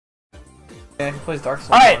Yeah, he plays Dark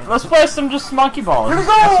Souls. Alright, let's play some just monkey ball. Here we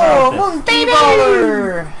go! Monkey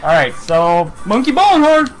baller! Alright, so monkey balling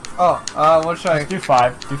hard! Oh, what should I do?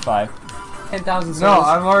 5. Do 5. 10,000 souls. No,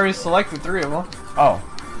 I've already selected 3 of them. Oh.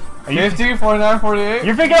 Are you 50, 49, 48?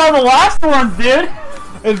 You're picking all the last ones, dude!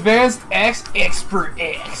 Advanced X, Expert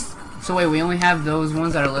X. So wait, we only have those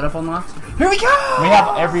ones that are lit up unlocked? Here we go! We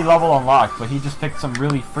have every level unlocked, but he just picked some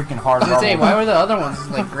really freaking hard levels. Say, why were the other ones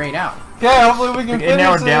like grayed out? Yeah, hopefully we can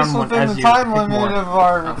finish this within the time limit more. of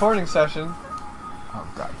our recording session. Oh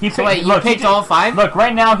god. He picked, so wait, you picked all 5? Look,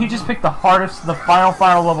 right now he just picked the hardest, the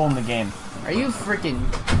final level in the game. Are you freaking...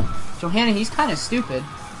 Johanna, he's kind of stupid.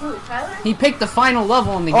 Ooh, Tyler? He picked the final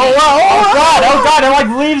level in the game. Oh wow! Oh god! It like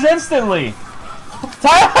leaves instantly.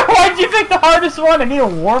 Tyler, why'd you pick the hardest one? I need a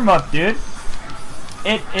warm up, dude.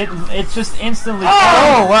 It's just instantly.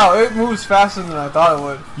 Oh wow! It moves faster than I thought it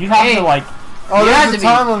would. You have to like. Oh, there's a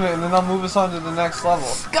time limit, and then I'll move us on to the next level.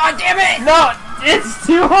 God damn it! No, it's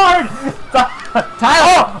too hard.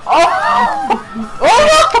 Tyler! Oh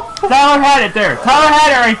no! Tyler had it there. Tyler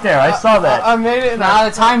had it right there. I saw that. I made it. Now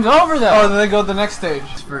the time's over though. Oh, then they go to the next stage.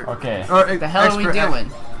 Okay. What the hell are we doing?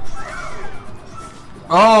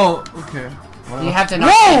 Oh, okay. You have to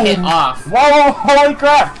knock the hit off. Whoa! Holy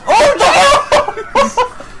crap! Oh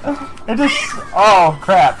no! It just. Oh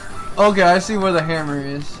crap. Okay, I see where the hammer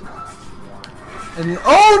is. And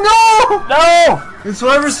oh no! No! It's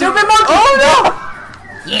whatever. Stupid monkey! Oh no!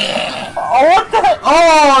 Yeah! Oh what the?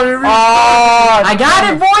 Oh! I got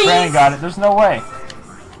it, boys! Brandon got it. There's no way.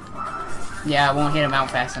 Yeah, I won't hit him out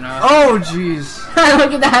fast enough. Oh jeez!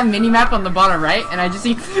 Look at that mini map on the bottom right, and I just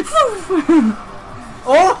see.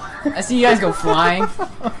 Oh! I see you guys go flying.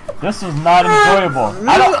 This was not enjoyable.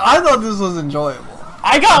 I thought this was enjoyable.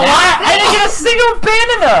 I didn't get a single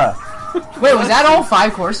banana. Wait, was that all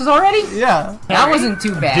 5 courses already? Yeah. That wasn't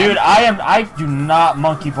too bad. Dude, I do not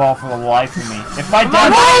monkey ball for the life of me. If I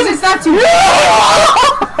die, it's not too bad.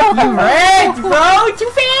 You wrecked, bro.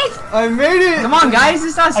 Too fast. I made it. Come on, guys.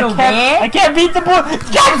 It's not so bad. I can't beat the boy.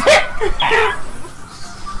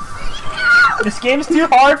 This game's too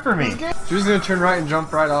hard for me. Drew's gonna turn right and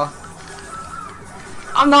jump right off.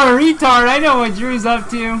 I'm not a retard. I know what Drew's up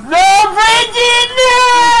to. No, Brandon!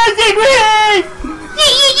 No! Take me!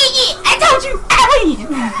 I told you!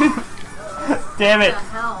 Damn it. What the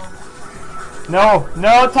hell?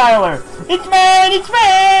 No, Tyler. It's man, it's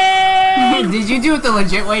man! Did you do it the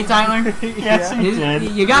legit way, Tyler? Yes, you did.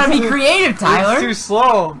 You gotta be creative, Tyler. It's too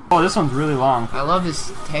slow. Oh, this one's really long. I love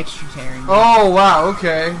this texture tearing. Oh, wow,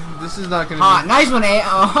 okay. This is not gonna be... Nice one, eh?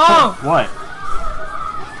 Oh! What?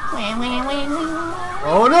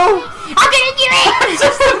 Oh, no! I'm gonna do it!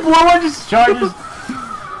 Just the blue one just charges.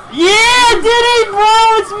 Yeah, I did it,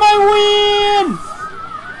 bro! It's my win!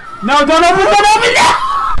 No, don't open no!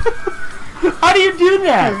 How do you do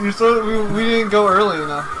that? You're so, we didn't go early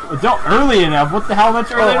enough. Don't early enough. What the hell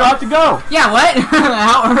much earlier do I have to go? Yeah, what?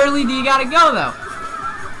 How early do you gotta go, though?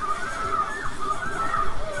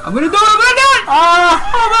 I'm gonna do it!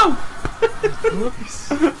 Oh no!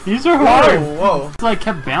 These are hard. Whoa. It's like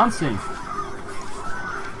kept bouncing.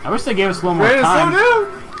 I wish they gave us a little more Brandon, time. slow down!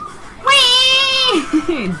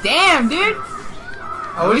 Whee! Damn, dude!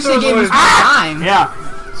 I wish they there gave was us more time. Yeah.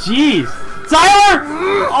 Jeez. Tyler!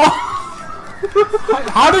 Oh.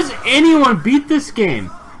 How does anyone beat this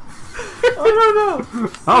game? I don't know.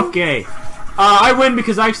 Okay. I win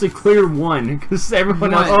because I actually cleared one. Because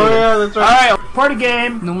everyone else did. Oh yeah, that's right. Alright, party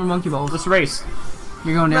game. No more monkey balls. Let's race.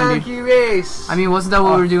 You're going down, dude. Monkey race. I mean, wasn't that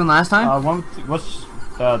what we were doing last time? What's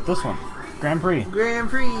this one? Grand Prix. Grand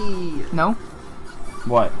Prix. No?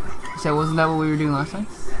 What? I said, wasn't that what we were doing last time?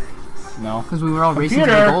 No. Because we were all racing to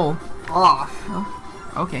the goal. Off. Oh,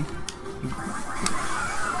 okay.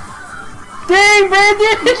 Dang,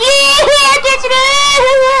 Brandon! Yeah, get it!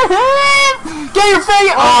 Get your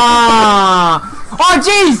face! Ah! Oh,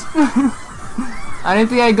 jeez! I didn't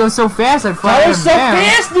think I'd go so fast. I'd fly. That was so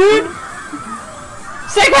fast, dude!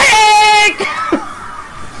 Sick!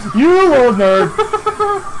 You little nerd!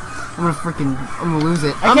 I'm gonna lose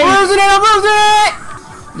it. I'm losing it!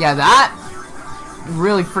 Yeah, that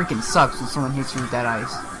really freaking sucks when someone hits you with that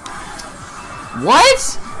ice.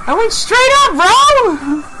 What? I went straight up,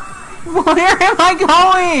 bro! Where am I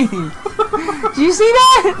going? Do you see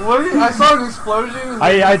that? What? I saw an explosion.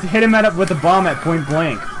 I hit him with a bomb at point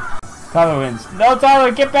blank. Tyler wins. No,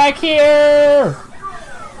 Tyler, get back here!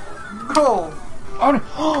 Go! Oh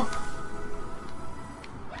no!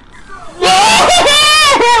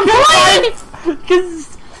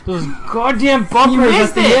 Because those goddamn bumpers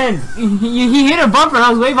at the end. He hit a bumper. I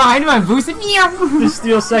was way behind him. I boosted. Just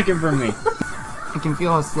steal second from me. I can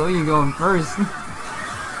feel how slow you're going first.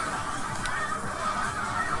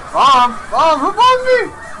 Who bugged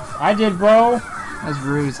me? I did, bro. That's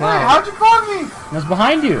rude as Wait, hell. how'd you bug me? I was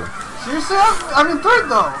behind you. Seriously, I'm in third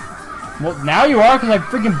though. Well, now you are, because I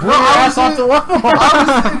freaking blew No, your I ass was off in- the level.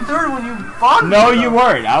 I was in third when you bugged me. No, though. you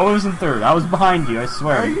weren't. I was in third. I was behind you, I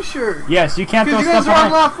swear. Are you sure? Yes, you can't throw Because you stuff guys are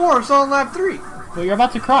on behind. lap 4, I'm still on lap 3. Well, you're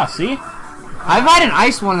about to cross, see? I've had an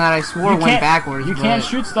ice one that I swore went backwards. You but- can't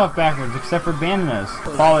shoot stuff backwards except for bananas.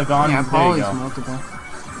 Polygon. Yeah, there you Polly's go. multiple.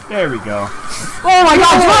 There we go. Oh my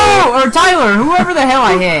god, Drew! Or Tyler, whoever the hell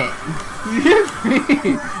I hit. You hit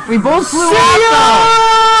me. We both flew See off ya!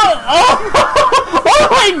 Oh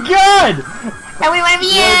my god! though. And we went,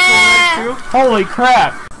 yeah! Holy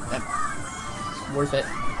crap! Worth it.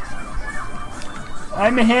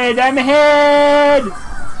 I'm ahead! I'm ahead!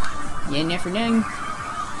 Yeah, never knowing.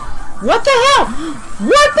 What the hell?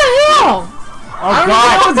 What the hell? Oh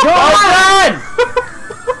god! Oh god!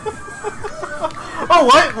 Oh,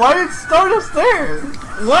 why did it start us there?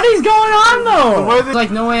 What is going on though? Where There's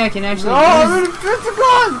like no way I can actually. Oh, it's a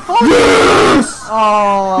gun! Yes!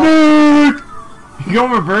 Oh, You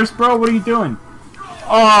going reverse, bro? What are you doing?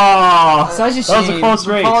 Oh! Such a That was a shame. close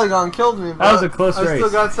race. Polygon killed me. That was a but close I race. still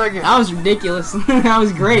got second. That was ridiculous. That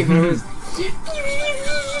was great, but it was.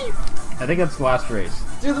 I think that's the last race.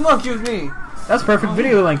 Dude, the monkey was me. That's perfect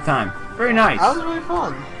video length time. Very nice. That was really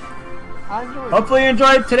fun. I enjoyed it. Hopefully you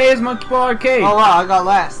enjoyed today's Monkey Ball Arcade. Oh wow, I got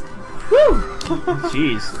last.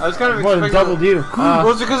 Jeez. I was kind of More than expecting doubled you. Well,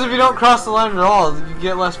 it's because if you don't cross the line at all, you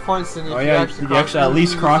get less points than if Oh you yeah, actually you cross actually at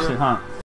least crossed it, huh?